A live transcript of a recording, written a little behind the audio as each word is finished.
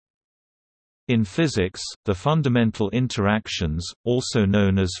In physics, the fundamental interactions, also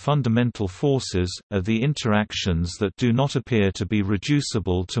known as fundamental forces, are the interactions that do not appear to be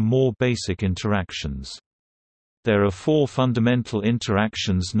reducible to more basic interactions. There are four fundamental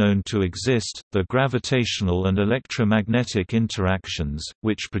interactions known to exist: the gravitational and electromagnetic interactions,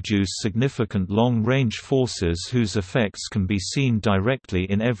 which produce significant long-range forces whose effects can be seen directly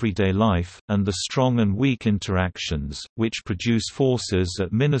in everyday life, and the strong and weak interactions, which produce forces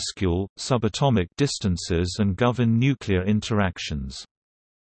at minuscule, subatomic distances and govern nuclear interactions.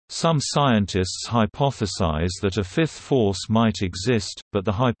 Some scientists hypothesize that a fifth force might exist, but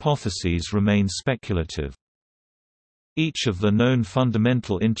the hypotheses remain speculative. Each of the known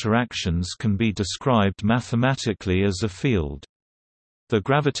fundamental interactions can be described mathematically as a field. The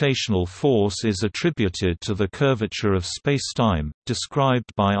gravitational force is attributed to the curvature of spacetime,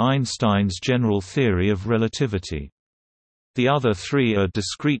 described by Einstein's general theory of relativity. The other three are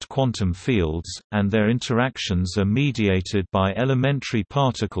discrete quantum fields, and their interactions are mediated by elementary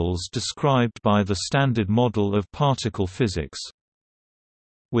particles described by the Standard Model of particle physics.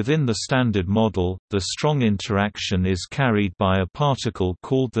 Within the Standard Model, the strong interaction is carried by a particle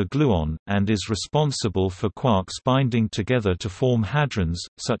called the gluon, and is responsible for quarks binding together to form hadrons,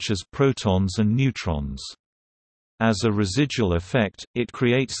 such as protons and neutrons. As a residual effect, it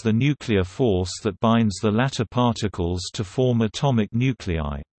creates the nuclear force that binds the latter particles to form atomic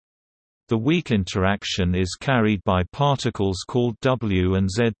nuclei. The weak interaction is carried by particles called W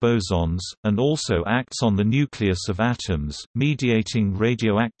and Z bosons, and also acts on the nucleus of atoms, mediating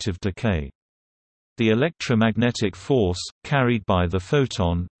radioactive decay. The electromagnetic force, carried by the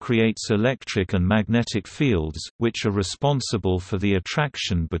photon, creates electric and magnetic fields, which are responsible for the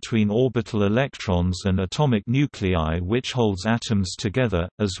attraction between orbital electrons and atomic nuclei, which holds atoms together,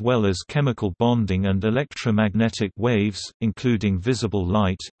 as well as chemical bonding and electromagnetic waves, including visible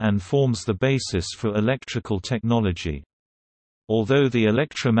light, and forms the basis for electrical technology. Although the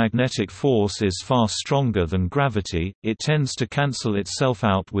electromagnetic force is far stronger than gravity, it tends to cancel itself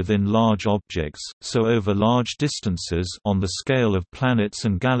out within large objects, so over large distances on the scale of planets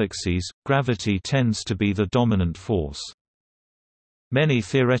and galaxies, gravity tends to be the dominant force. Many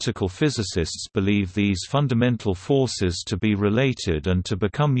theoretical physicists believe these fundamental forces to be related and to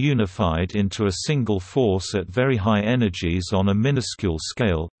become unified into a single force at very high energies on a minuscule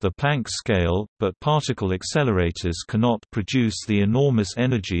scale, the Planck scale, but particle accelerators cannot produce the enormous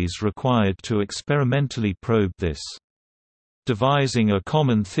energies required to experimentally probe this. Devising a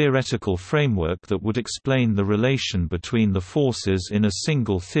common theoretical framework that would explain the relation between the forces in a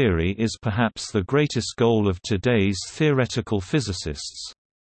single theory is perhaps the greatest goal of today's theoretical physicists.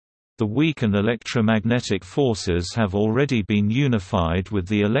 The weak and electromagnetic forces have already been unified with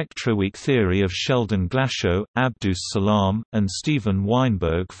the Electroweak theory of Sheldon Glashow, Abdus Salam, and Steven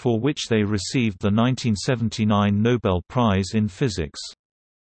Weinberg, for which they received the 1979 Nobel Prize in Physics.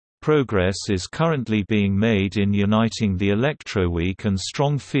 Progress is currently being made in uniting the electroweak and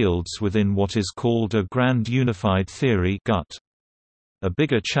strong fields within what is called a Grand Unified Theory (GUT). A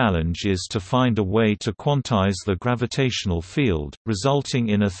bigger challenge is to find a way to quantize the gravitational field, resulting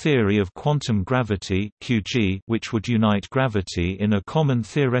in a theory of quantum gravity (QG), which would unite gravity in a common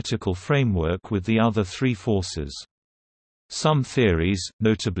theoretical framework with the other three forces. Some theories,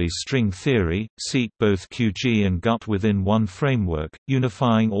 notably string theory, seek both QG and GUT within one framework,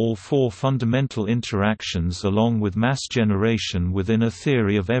 unifying all four fundamental interactions along with mass generation within a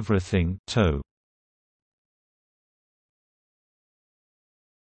theory of everything (TOE).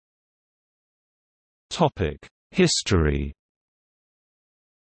 History.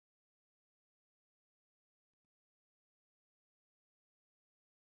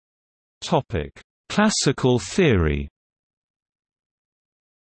 Classical theory.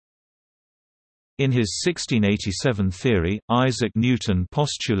 In his 1687 theory, Isaac Newton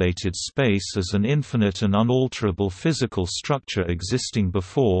postulated space as an infinite and unalterable physical structure existing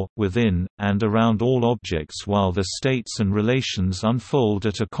before, within, and around all objects while the states and relations unfold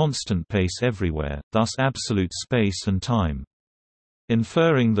at a constant pace everywhere, thus absolute space and time.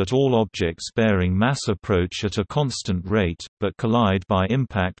 Inferring that all objects bearing mass approach at a constant rate, but collide by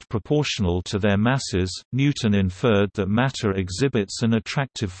impact proportional to their masses, Newton inferred that matter exhibits an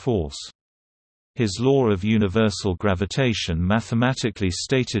attractive force. His law of universal gravitation mathematically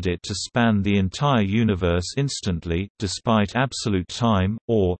stated it to span the entire universe instantly, despite absolute time,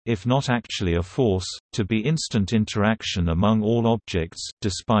 or, if not actually a force, to be instant interaction among all objects,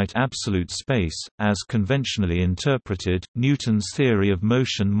 despite absolute space. As conventionally interpreted, Newton's theory of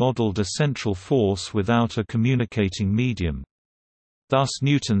motion modeled a central force without a communicating medium. Thus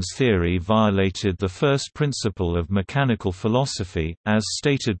Newton's theory violated the first principle of mechanical philosophy, as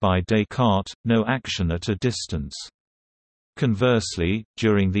stated by Descartes, no action at a distance. Conversely,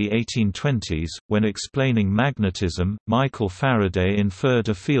 during the 1820s, when explaining magnetism, Michael Faraday inferred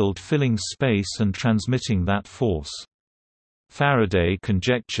a field filling space and transmitting that force. Faraday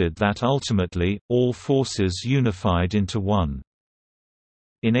conjectured that ultimately, all forces unified into one.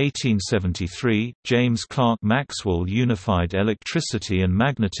 In 1873, James Clerk Maxwell unified electricity and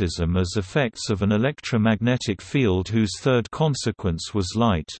magnetism as effects of an electromagnetic field whose third consequence was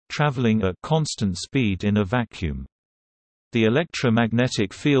light, traveling at constant speed in a vacuum. The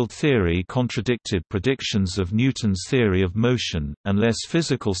electromagnetic field theory contradicted predictions of Newton's theory of motion, unless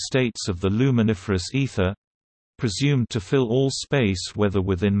physical states of the luminiferous ether—presumed to fill all space whether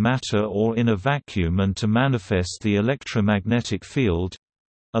within matter or in a vacuum and to manifest the electromagnetic field,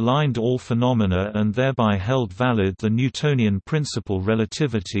 aligned all phenomena and thereby held valid the Newtonian principle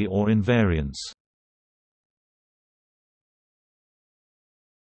relativity or invariance.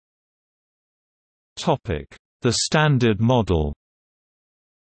 The Standard Model.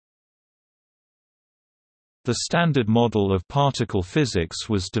 The Standard Model of particle physics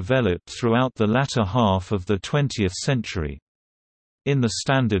was developed throughout the latter half of the 20th century. In the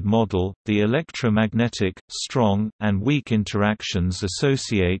Standard Model, the electromagnetic, strong, and weak interactions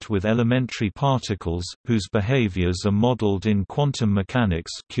associate with elementary particles, whose behaviors are modeled in quantum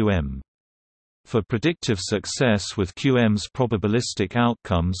mechanics (QM). For predictive success with QM's probabilistic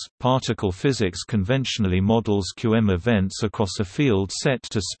outcomes, particle physics conventionally models QM events across a field set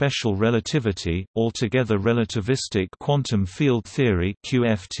to special relativity, altogether relativistic quantum field theory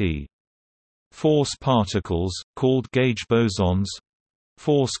 (QFT). Force particles, called gauge bosons,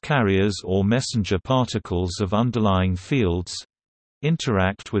 force carriers or messenger particles of underlying fields,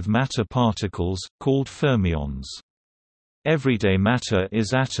 interact with matter particles, called fermions. Everyday matter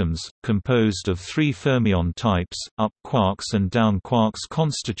is atoms, composed of three fermion types, up quarks and down quarks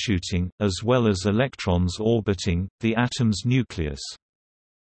constituting, as well as electrons orbiting, the atom's nucleus.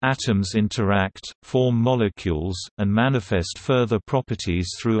 Atoms interact, form molecules, and manifest further properties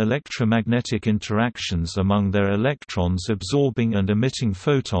through electromagnetic interactions among their electrons absorbing and emitting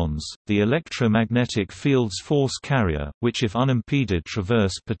photons, the electromagnetic field's force carrier, which if unimpeded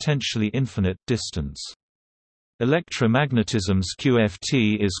traverse potentially infinite distance. Electromagnetism's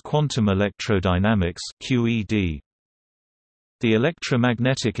QFT is quantum electrodynamics (QED). The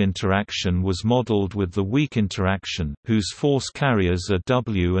electromagnetic interaction was modeled with the weak interaction, whose force carriers are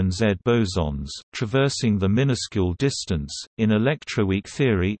W and Z bosons, traversing the minuscule distance, in electroweak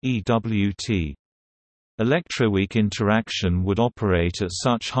theory (EWT). Electroweak interaction would operate at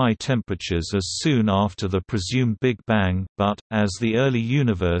such high temperatures as soon after the presumed Big Bang, but, as the early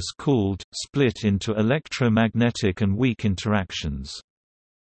universe cooled, split into electromagnetic and weak interactions.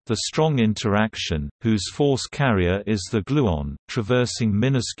 The strong interaction, whose force carrier is the gluon, traversing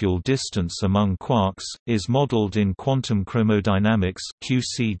minuscule distance among quarks, is modeled in quantum chromodynamics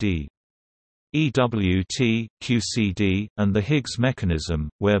 (QCD). EWT, QCD, and the Higgs mechanism,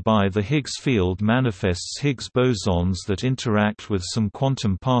 whereby the Higgs field manifests Higgs bosons that interact with some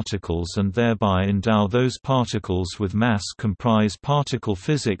quantum particles and thereby endow those particles with mass, comprise particle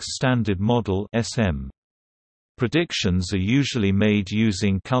physics Standard Model (SM). Predictions are usually made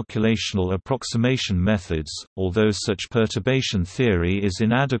using calculational approximation methods, although such perturbation theory is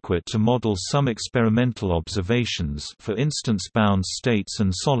inadequate to model some experimental observations, for instance bound states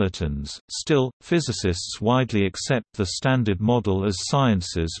and solitons. Still, physicists widely accept the Standard Model as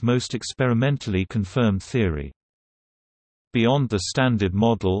science's most experimentally confirmed theory. Beyond the Standard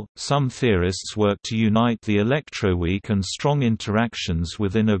Model, some theorists work to unite the electroweak and strong interactions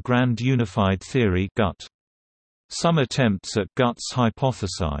within a grand unified theory (GUT). Some attempts at GUTs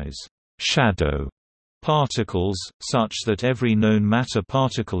hypothesize shadow particles, such that every known matter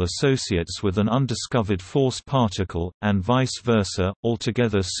particle associates with an undiscovered force particle, and vice versa,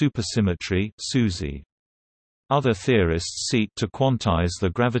 altogether supersymmetry (SUSY). Other theorists seek to quantize the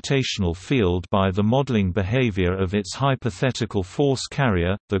gravitational field by the modeling behavior of its hypothetical force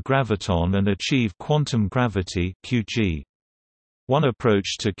carrier, the graviton, and achieve quantum gravity (QG). One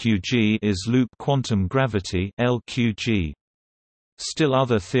approach to QG is loop quantum gravity (LQG). Still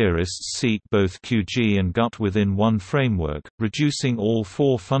other theorists seek both QG and GUT within one framework, reducing all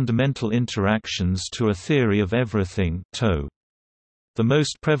four fundamental interactions to a theory of everything (TOE). The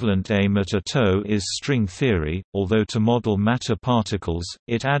most prevalent aim at a TOE is string theory, although to model matter particles,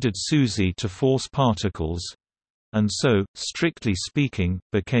 it added SUSY to force particles, and so, strictly speaking,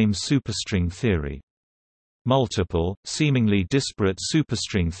 became superstring theory. Multiple, seemingly disparate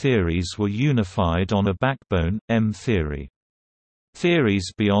superstring theories were unified on a backbone, M theory.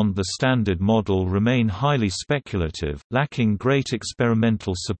 Theories beyond the Standard Model remain highly speculative, lacking great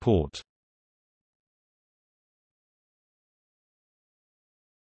experimental support.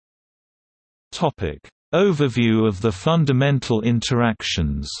 Overview of the fundamental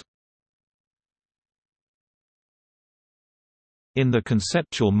interactions. In the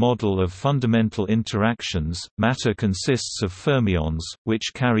conceptual model of fundamental interactions, matter consists of fermions,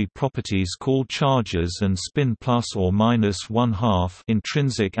 which carry properties called charges and spin plus or minus 1/2,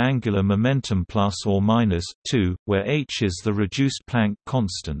 intrinsic angular momentum plus or minus 2, where h is the reduced Planck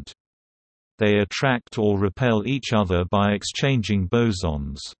constant. They attract or repel each other by exchanging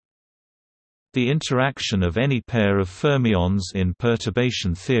bosons. The interaction of any pair of fermions in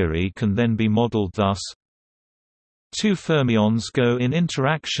perturbation theory can then be modeled thus: two fermions go in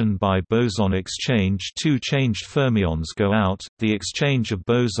interaction by boson exchange, two changed fermions go out. The exchange of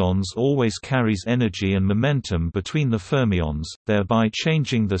bosons always carries energy and momentum between the fermions, thereby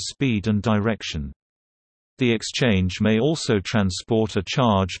changing the speed and direction. The exchange may also transport a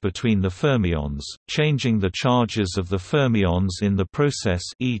charge between the fermions, changing the charges of the fermions in the process,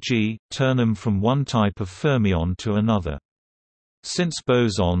 e.g., turn them from one type of fermion to another. Since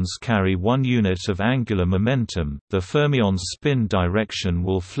bosons carry 1 unit of angular momentum, the fermion's spin direction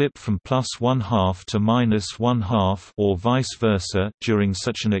will flip from +1/2 to -1/2 or vice versa during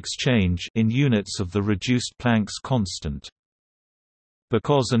such an exchange in units of the reduced Planck's constant.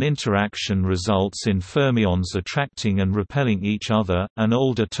 Because an interaction results in fermions attracting and repelling each other, an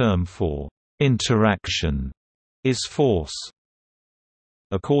older term for interaction is force.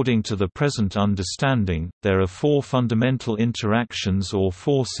 According to the present understanding, there are 4 fundamental interactions or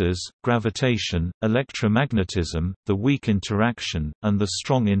forces: gravitation, electromagnetism, the weak interaction, and the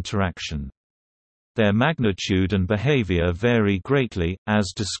strong interaction. Their magnitude and behavior vary greatly,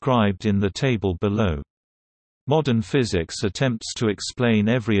 as described in the table below. Modern physics attempts to explain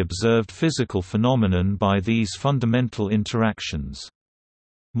every observed physical phenomenon by these fundamental interactions.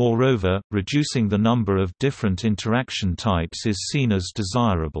 Moreover, reducing the number of different interaction types is seen as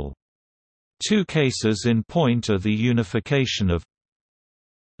desirable. 2 cases in point are the unification of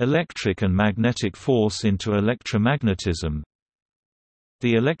electric and magnetic force into electromagnetism,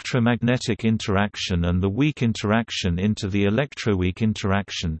 the electromagnetic interaction, and the weak interaction into the electroweak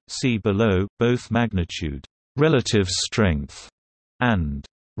interaction. See below. Both magnitude, relative strength, and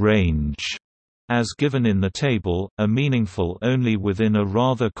range, as given in the table, are meaningful only within a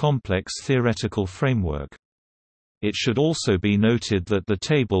rather complex theoretical framework. It should also be noted that the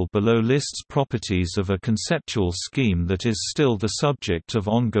table below lists properties of a conceptual scheme that is still the subject of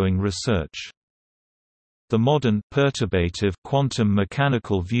ongoing research. The modern, perturbative, quantum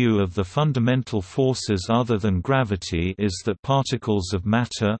mechanical view of the fundamental forces other than gravity is that particles of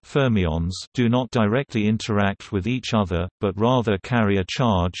matter, fermions, do not directly interact with each other, but rather carry a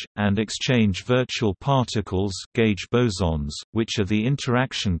charge, and exchange virtual particles, gauge bosons, which are the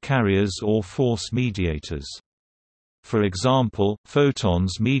interaction carriers or force mediators. For example,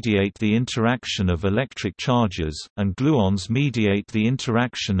 photons mediate the interaction of electric charges, and gluons mediate the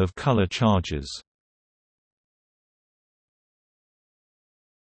interaction of color charges.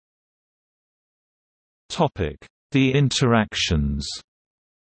 The interactions.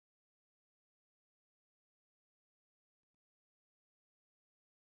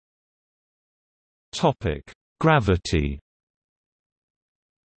 Gravity.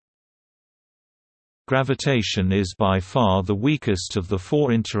 Gravitation is by far the weakest of the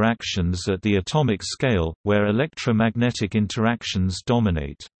 4 interactions at the atomic scale, where electromagnetic interactions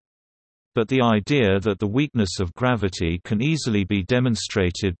dominate. But the idea that the weakness of gravity can easily be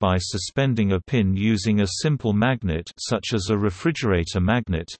demonstrated by suspending a pin using a simple magnet such as a refrigerator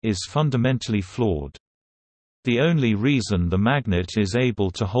magnet is fundamentally flawed. The only reason the magnet is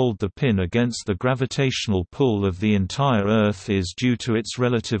able to hold the pin against the gravitational pull of the entire Earth is due to its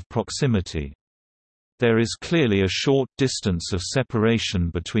relative proximity. There is clearly a short distance of separation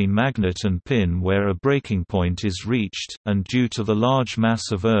between magnet and pin where a breaking point is reached, and due to the large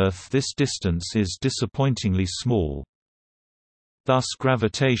mass of Earth this distance is disappointingly small. Thus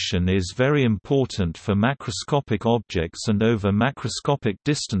gravitation is very important for macroscopic objects and over macroscopic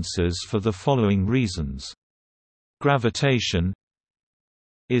distances for the following reasons. Gravitation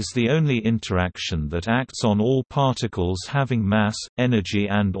is the only interaction that acts on all particles having mass, energy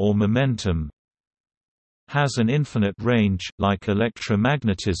and/or momentum, has an infinite range, like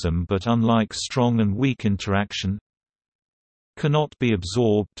electromagnetism but unlike strong and weak interaction, cannot be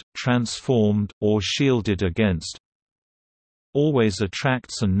absorbed, transformed, or shielded against, always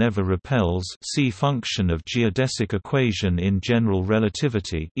attracts and never repels, see function of geodesic equation in general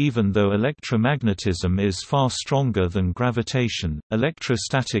relativity. Even though electromagnetism is far stronger than gravitation,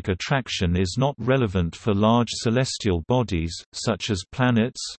 electrostatic attraction is not relevant for large celestial bodies, such as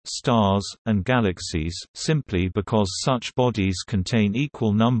planets, stars, and galaxies, simply because such bodies contain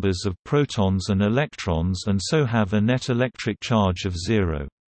equal numbers of protons and electrons and so have a net electric charge of zero.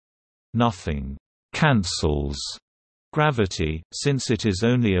 Nothing cancels gravity, since it is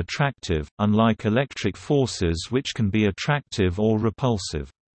only attractive, unlike electric forces which can be attractive or repulsive.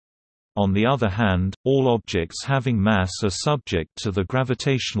 On the other hand, all objects having mass are subject to the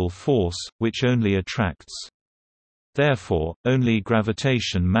gravitational force, which only attracts. Therefore, only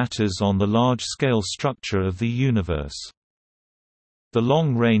gravitation matters on the large-scale structure of the universe. The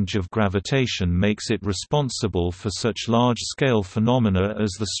long range of gravitation makes it responsible for such large-scale phenomena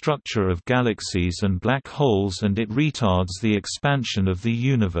as the structure of galaxies and black holes, and it retards the expansion of the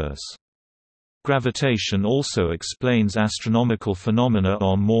universe. Gravitation also explains astronomical phenomena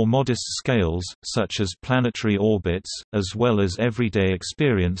on more modest scales, such as planetary orbits, as well as everyday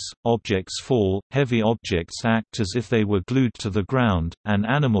experience. Objects fall, heavy objects act as if they were glued to the ground, and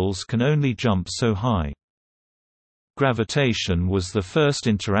animals can only jump so high. Gravitation was the first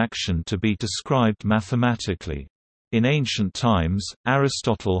interaction to be described mathematically. In ancient times,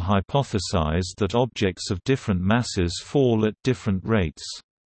 Aristotle hypothesized that objects of different masses fall at different rates.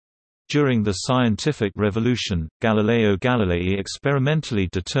 During the scientific revolution, Galileo Galilei experimentally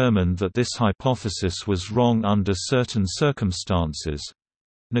determined that this hypothesis was wrong under certain circumstances,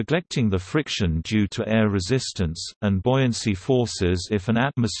 neglecting the friction due to air resistance, and buoyancy forces if an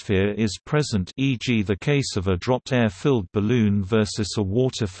atmosphere is present, e.g. the case of a dropped air-filled balloon versus a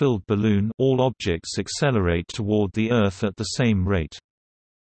water-filled balloon. All objects accelerate toward the Earth at the same rate.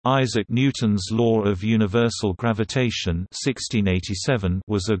 Isaac Newton's law of universal gravitation 1687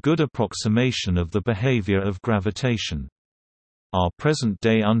 was a good approximation of the behavior of gravitation. Our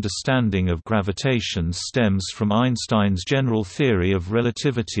present-day understanding of gravitation stems from Einstein's general theory of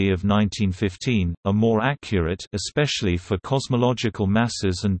relativity of 1915, a more accurate, especially for cosmological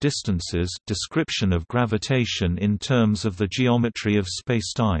masses and distances, description of gravitation in terms of the geometry of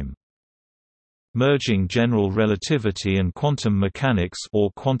spacetime. Merging general relativity and quantum mechanics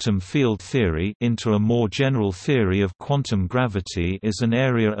or quantum field theory into a more general theory of quantum gravity is an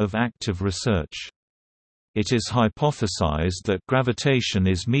area of active research. It is hypothesized that gravitation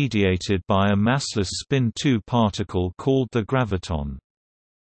is mediated by a massless spin 2 particle called the graviton.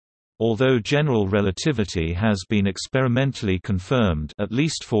 Although general relativity has been experimentally confirmed, at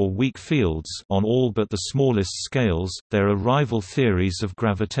least for weak fields, on all but the smallest scales, there are rival theories of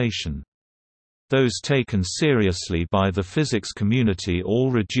gravitation. Those taken seriously by the physics community all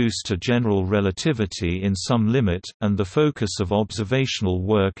reduce to general relativity in some limit, and the focus of observational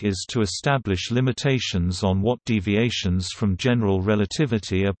work is to establish limitations on what deviations from general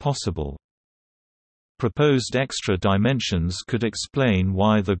relativity are possible. Proposed extra dimensions could explain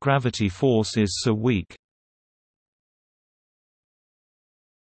why the gravity force is so weak.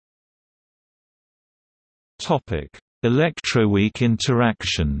 Electroweak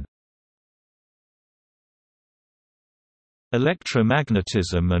interaction.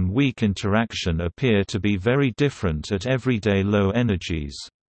 Electromagnetism and weak interaction appear to be very different at everyday low energies.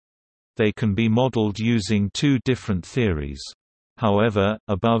 They can be modeled using two different theories. However,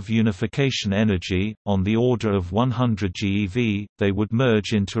 above unification energy, on the order of 100 GeV, they would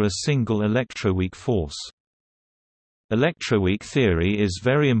merge into a single electroweak force. Electroweak theory is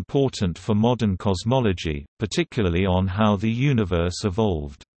very important for modern cosmology, particularly on how the universe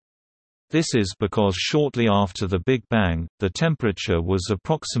evolved. This is because shortly after the Big Bang, the temperature was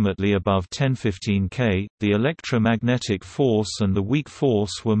approximately above 1015 K, the electromagnetic force and the weak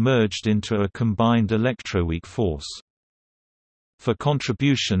force were merged into a combined electroweak force. For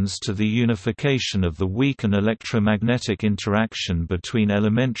contributions to the unification of the weak and electromagnetic interaction between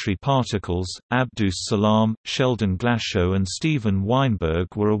elementary particles, Abdus Salam, Sheldon Glashow and Steven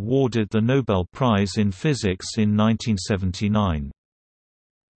Weinberg were awarded the Nobel Prize in Physics in 1979.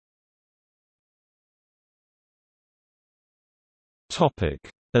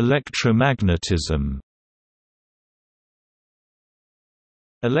 Electromagnetism.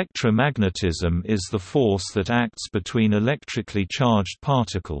 Electromagnetism is the force that acts between electrically charged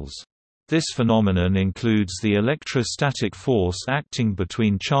particles. This phenomenon includes the electrostatic force acting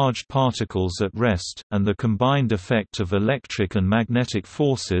between charged particles at rest, and the combined effect of electric and magnetic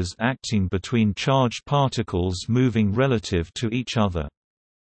forces acting between charged particles moving relative to each other.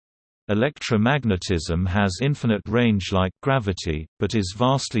 Electromagnetism has infinite range like gravity, but is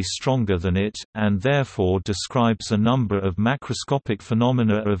vastly stronger than it, and therefore describes a number of macroscopic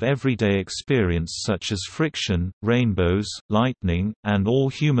phenomena of everyday experience such as friction, rainbows, lightning, and all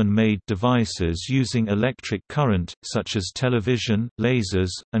human-made devices using electric current, such as television,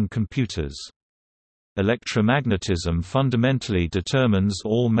 lasers, and computers. Electromagnetism fundamentally determines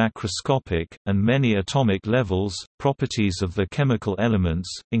all macroscopic, and many atomic levels, properties of the chemical elements,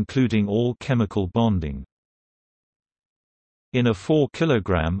 including all chemical bonding. In a 4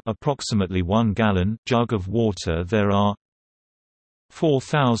 kg approximately 1 gallon jug of water there are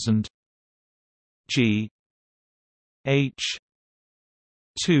 4,000 G H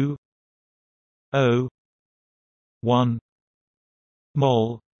 2 O 1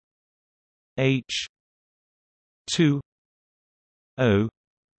 mol H 2 O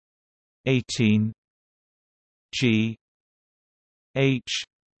 18 G H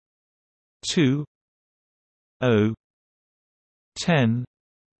 2 O 10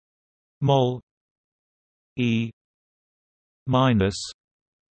 mol E minus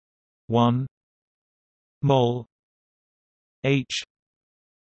 1 mol H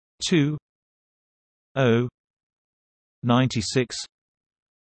 2 O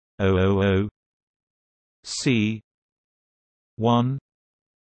 96,000 C 1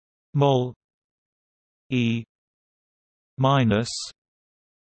 mol E minus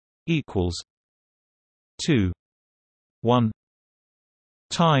equals 2 1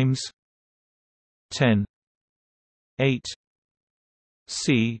 times 10 8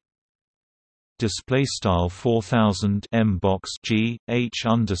 C display style 4000 m box G H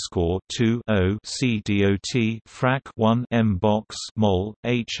underscore 2 O C dot frac 1 m box mol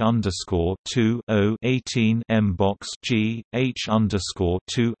H underscore 2 O 18 m box G H underscore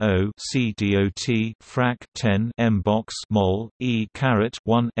 2 O C dot frac 10 m box mol E caret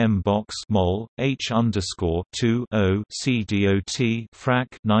 1 m box mol H underscore 2 O C dot frac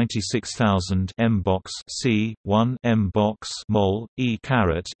 96,000 m box C 1 m box mol E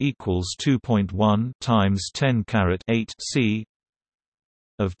caret equals 2.1 times 10 caret 8 C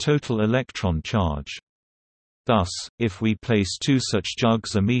of total electron charge. Thus, if we place two such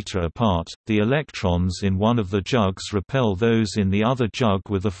jugs a meter apart, the electrons in one of the jugs repel those in the other jug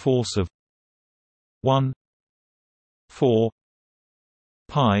with a force of 1 4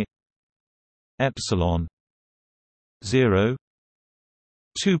 pi epsilon 0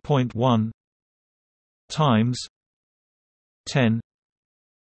 2.1 times 10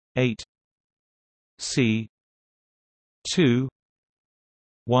 8 C 2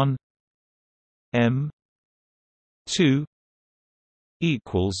 1 m 2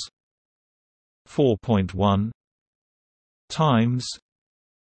 equals 4.1 times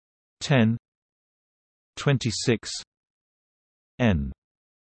 10 26 n.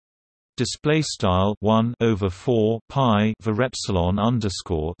 Display style 1/4 pi var epsilon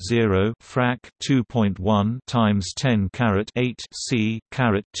underscore 0 frac 2.1 times 10 caret 8 c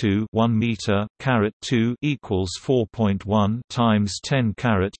caret 2 1 meter caret 2 equals 4.1 times 10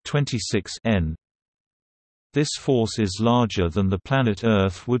 caret 26 n. This force is larger than the planet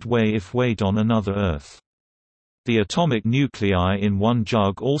Earth would weigh if weighed on another Earth. The atomic nuclei in one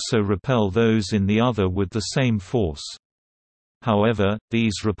jug also repel those in the other with the same force. However,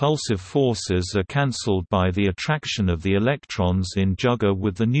 these repulsive forces are cancelled by the attraction of the electrons in jug A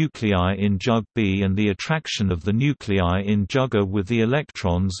with the nuclei in jug B and the attraction of the nuclei in jug A with the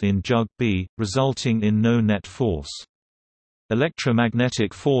electrons in jug B, resulting in no net force.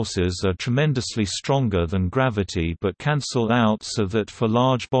 Electromagnetic forces are tremendously stronger than gravity but cancel out so that for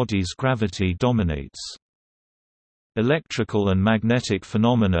large bodies gravity dominates. Electrical and magnetic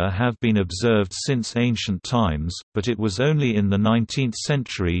phenomena have been observed since ancient times, but it was only in the 19th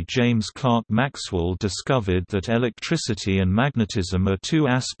century James Clerk Maxwell discovered that electricity and magnetism are two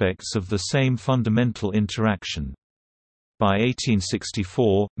aspects of the same fundamental interaction. By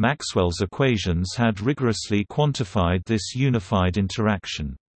 1864, Maxwell's equations had rigorously quantified this unified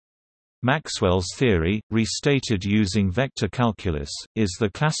interaction. Maxwell's theory, restated using vector calculus, is the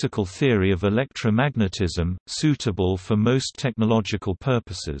classical theory of electromagnetism, suitable for most technological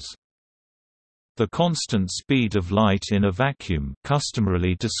purposes. The constant speed of light in a vacuum,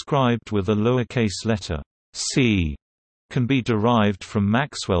 customarily described with a lowercase letter c, can be derived from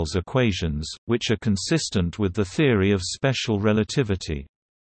Maxwell's equations, which are consistent with the theory of special relativity.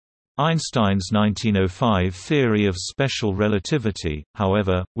 Einstein's 1905 theory of special relativity,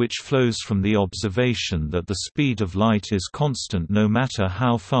 however, which flows from the observation that the speed of light is constant no matter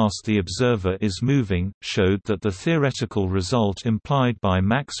how fast the observer is moving, showed that the theoretical result implied by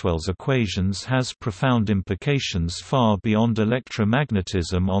Maxwell's equations has profound implications far beyond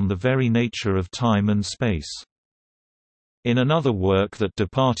electromagnetism on the very nature of time and space. In another work that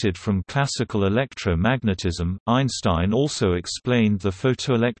departed from classical electromagnetism, Einstein also explained the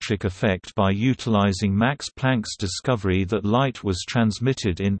photoelectric effect by utilizing Max Planck's discovery that light was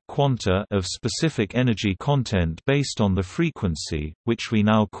transmitted in quanta of specific energy content based on the frequency, which we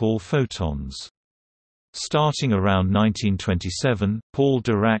now call photons. Starting around 1927, Paul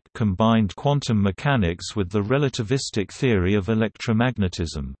Dirac combined quantum mechanics with the relativistic theory of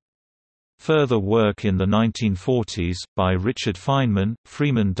electromagnetism. Further work in the 1940s, by Richard Feynman,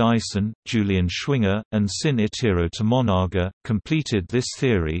 Freeman Dyson, Julian Schwinger, and Sin Itiro Tomonaga, completed this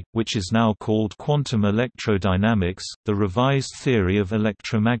theory, which is now called quantum electrodynamics, the revised theory of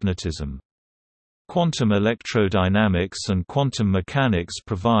electromagnetism. Quantum electrodynamics and quantum mechanics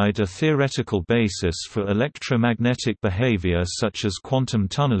provide a theoretical basis for electromagnetic behavior such as quantum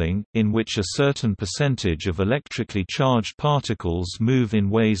tunneling, in which a certain percentage of electrically charged particles move in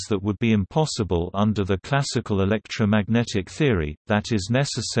ways that would be impossible under the classical electromagnetic theory, that is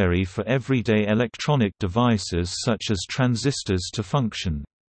necessary for everyday electronic devices such as transistors to function.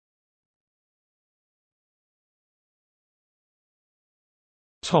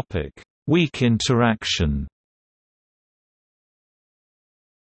 Weak interaction.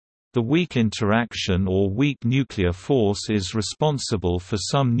 The weak interaction or weak nuclear force is responsible for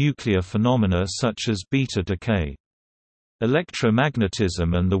some nuclear phenomena such as beta decay.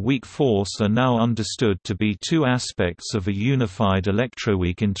 Electromagnetism and the weak force are now understood to be two aspects of a unified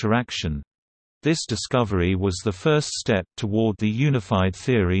electroweak interaction. This discovery was the first step toward the unified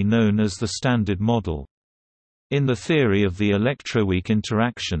theory known as the Standard Model. In the theory of the electroweak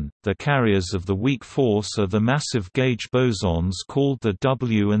interaction, the carriers of the weak force are the massive gauge bosons called the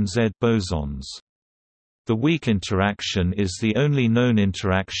W and Z bosons. The weak interaction is the only known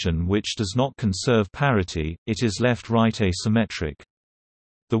interaction which does not conserve parity, it is left-right asymmetric.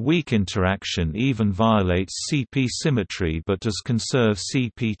 The weak interaction even violates CP symmetry but does conserve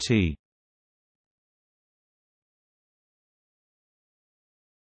CPT.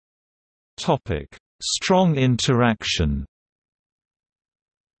 Strong interaction.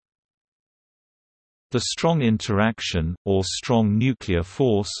 The strong interaction, or strong nuclear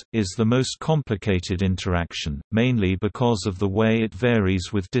force, is the most complicated interaction, mainly because of the way it varies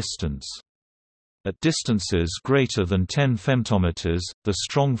with distance. At distances greater than 10 femtometers, the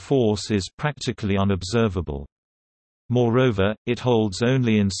strong force is practically unobservable. Moreover, it holds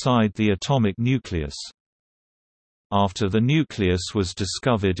only inside the atomic nucleus. After the nucleus was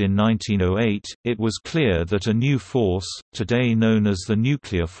discovered in 1908, it was clear that a new force, today known as the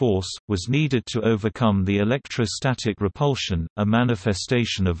nuclear force, was needed to overcome the electrostatic repulsion, a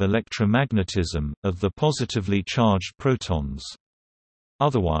manifestation of electromagnetism, of the positively charged protons.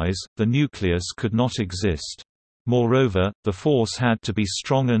 Otherwise, the nucleus could not exist. Moreover, the force had to be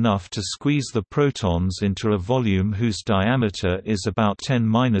strong enough to squeeze the protons into a volume whose diameter is about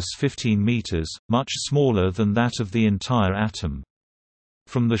 10⁻15 meters, much smaller than that of the entire atom.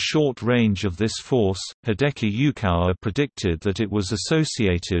 From the short range of this force, Hideki Yukawa predicted that it was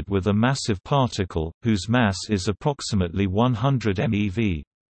associated with a massive particle, whose mass is approximately 100 MeV.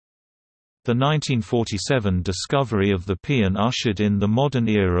 The 1947 discovery of the pion ushered in the modern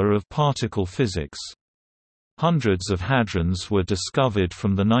era of particle physics. Hundreds of hadrons were discovered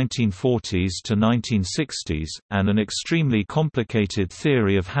from the 1940s to 1960s, and an extremely complicated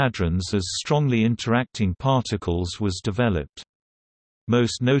theory of hadrons as strongly interacting particles was developed.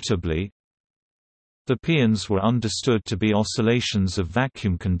 Most notably, the pions were understood to be oscillations of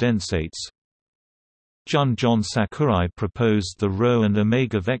vacuum condensates. John Sakurai proposed the ρ and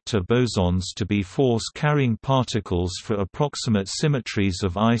omega vector bosons to be force-carrying particles for approximate symmetries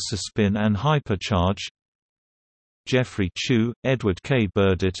of isospin and hypercharge. Geoffrey Chew, Edward K.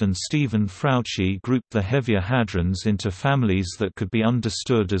 Burdett and Stephen Frautschi grouped the heavier hadrons into families that could be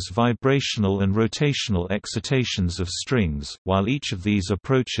understood as vibrational and rotational excitations of strings. While each of these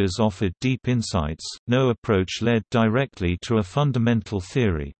approaches offered deep insights, no approach led directly to a fundamental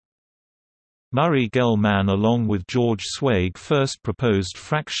theory. Murray Gell-Mann along with George Zweig first proposed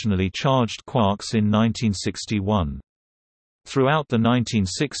fractionally charged quarks in 1961. Throughout the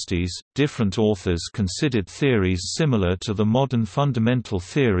 1960s, different authors considered theories similar to the modern fundamental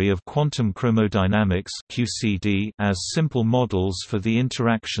theory of quantum chromodynamics (QCD) as simple models for the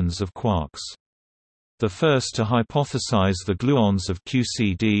interactions of quarks. The first to hypothesize the gluons of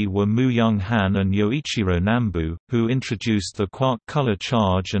QCD were Mu-Young Han and Yoichiro Nambu, who introduced the quark color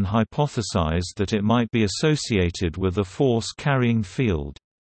charge and hypothesized that it might be associated with a force-carrying field.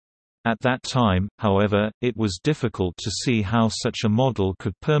 At that time, however, it was difficult to see how such a model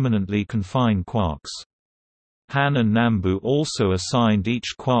could permanently confine quarks. Han and Nambu also assigned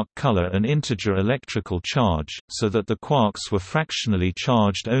each quark color an integer electrical charge, so that the quarks were fractionally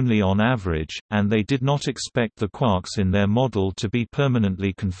charged only on average, and they did not expect the quarks in their model to be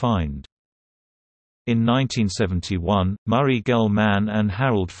permanently confined. In 1971, Murray Gell-Mann and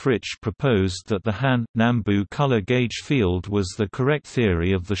Harold Fritsch proposed that the Han-Nambu color gauge field was the correct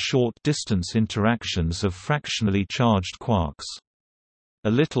theory of the short-distance interactions of fractionally charged quarks. A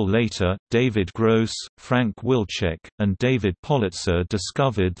little later, David Gross, Frank Wilczek, and David Politzer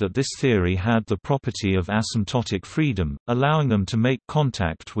discovered that this theory had the property of asymptotic freedom, allowing them to make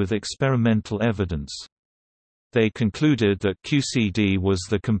contact with experimental evidence. They concluded that QCD was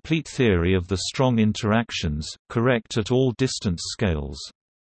the complete theory of the strong interactions, correct at all distance scales.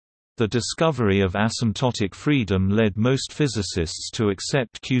 The discovery of asymptotic freedom led most physicists to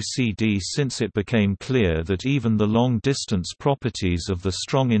accept QCD since it became clear that even the long-distance properties of the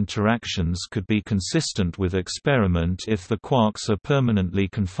strong interactions could be consistent with experiment if the quarks are permanently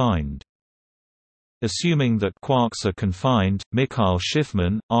confined. Assuming that quarks are confined, Mikhail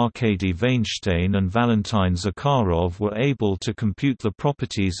Schiffman, Arkady Weinstein and Valentin Zakharov were able to compute the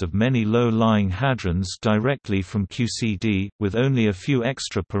properties of many low-lying hadrons directly from QCD, with only a few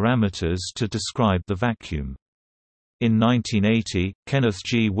extra parameters to describe the vacuum. In 1980, Kenneth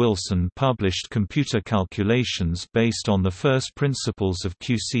G. Wilson published computer calculations based on the first principles of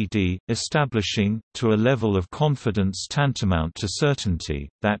QCD, establishing, to a level of confidence tantamount to certainty,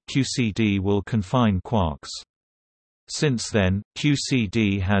 that QCD will confine quarks. Since then,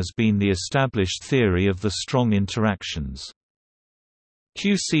 QCD has been the established theory of the strong interactions.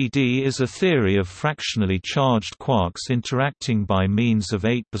 QCD is a theory of fractionally charged quarks interacting by means of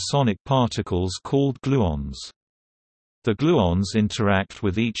 8 bosonic particles called gluons. The gluons interact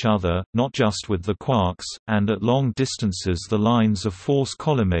with each other, not just with the quarks, and at long distances the lines of force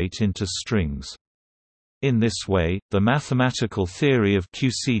collimate into strings. In this way, the mathematical theory of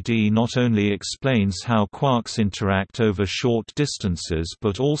QCD not only explains how quarks interact over short distances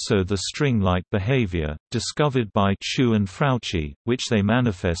but also the string-like behavior, discovered by Chu and Frauchi, which they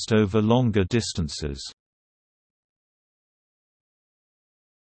manifest over longer distances.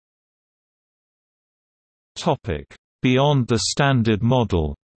 Beyond the Standard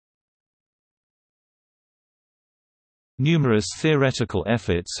Model. Numerous theoretical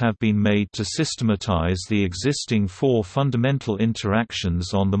efforts have been made to systematize the existing 4 fundamental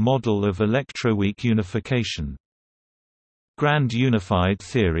interactions on the model of electroweak unification. Grand unified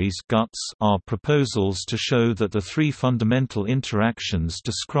theories are proposals to show that the 3 fundamental interactions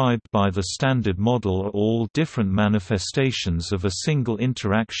described by the Standard Model are all different manifestations of a single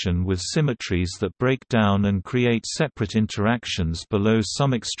interaction with symmetries that break down and create separate interactions below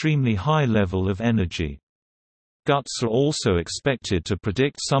some extremely high level of energy. GUTs are also expected to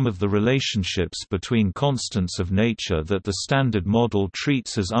predict some of the relationships between constants of nature that the Standard Model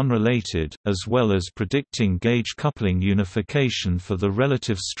treats as unrelated, as well as predicting gauge coupling unification for the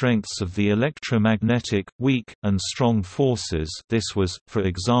relative strengths of the electromagnetic, weak, and strong forces. This was, for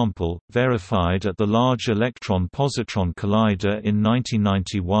example, verified at the Large Electron-Positron Collider in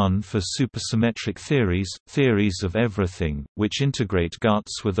 1991 for supersymmetric theories of everything, which integrate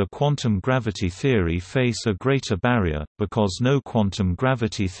GUTs with a quantum gravity theory face a greater barrier, because no quantum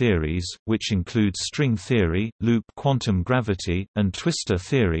gravity theories, which include string theory, loop quantum gravity, and twistor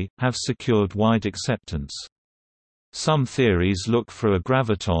theory, have secured wide acceptance. Some theories look for a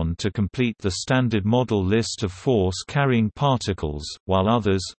graviton to complete the Standard Model list of force-carrying particles, while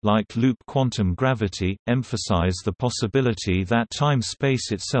others, like loop quantum gravity, emphasize the possibility that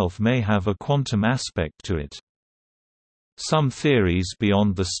time-space itself may have a quantum aspect to it. Some theories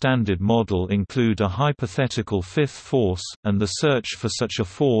beyond the Standard Model include a hypothetical fifth force, and the search for such a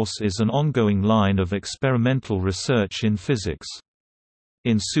force is an ongoing line of experimental research in physics.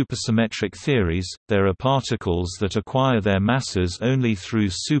 In supersymmetric theories, there are particles that acquire their masses only through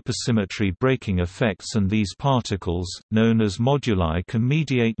supersymmetry breaking effects, and these particles, known as moduli, can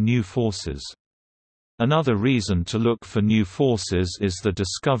mediate new forces. Another reason to look for new forces is the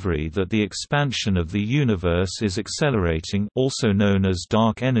discovery that the expansion of the universe is accelerating, also known as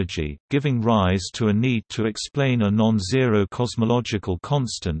dark energy, giving rise to a need to explain a non-zero cosmological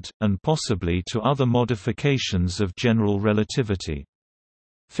constant, and possibly to other modifications of general relativity.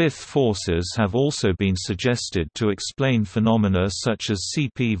 Fifth forces have also been suggested to explain phenomena such as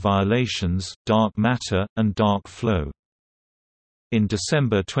CP violations, dark matter, and dark flow. In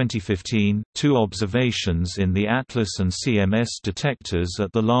December 2015, two observations in the ATLAS and CMS detectors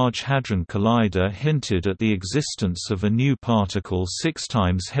at the Large Hadron Collider hinted at the existence of a new particle 6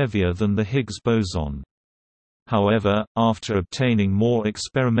 times heavier than the Higgs boson. However, after obtaining more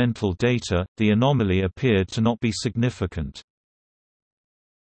experimental data, the anomaly appeared to not be significant.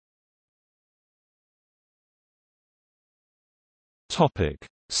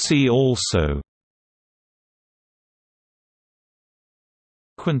 See also: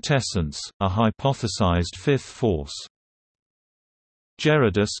 quintessence, a hypothesized fifth force;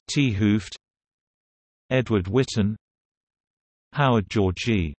 Gerardus T. Hooft, Edward Witten, Howard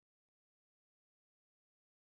Georgi.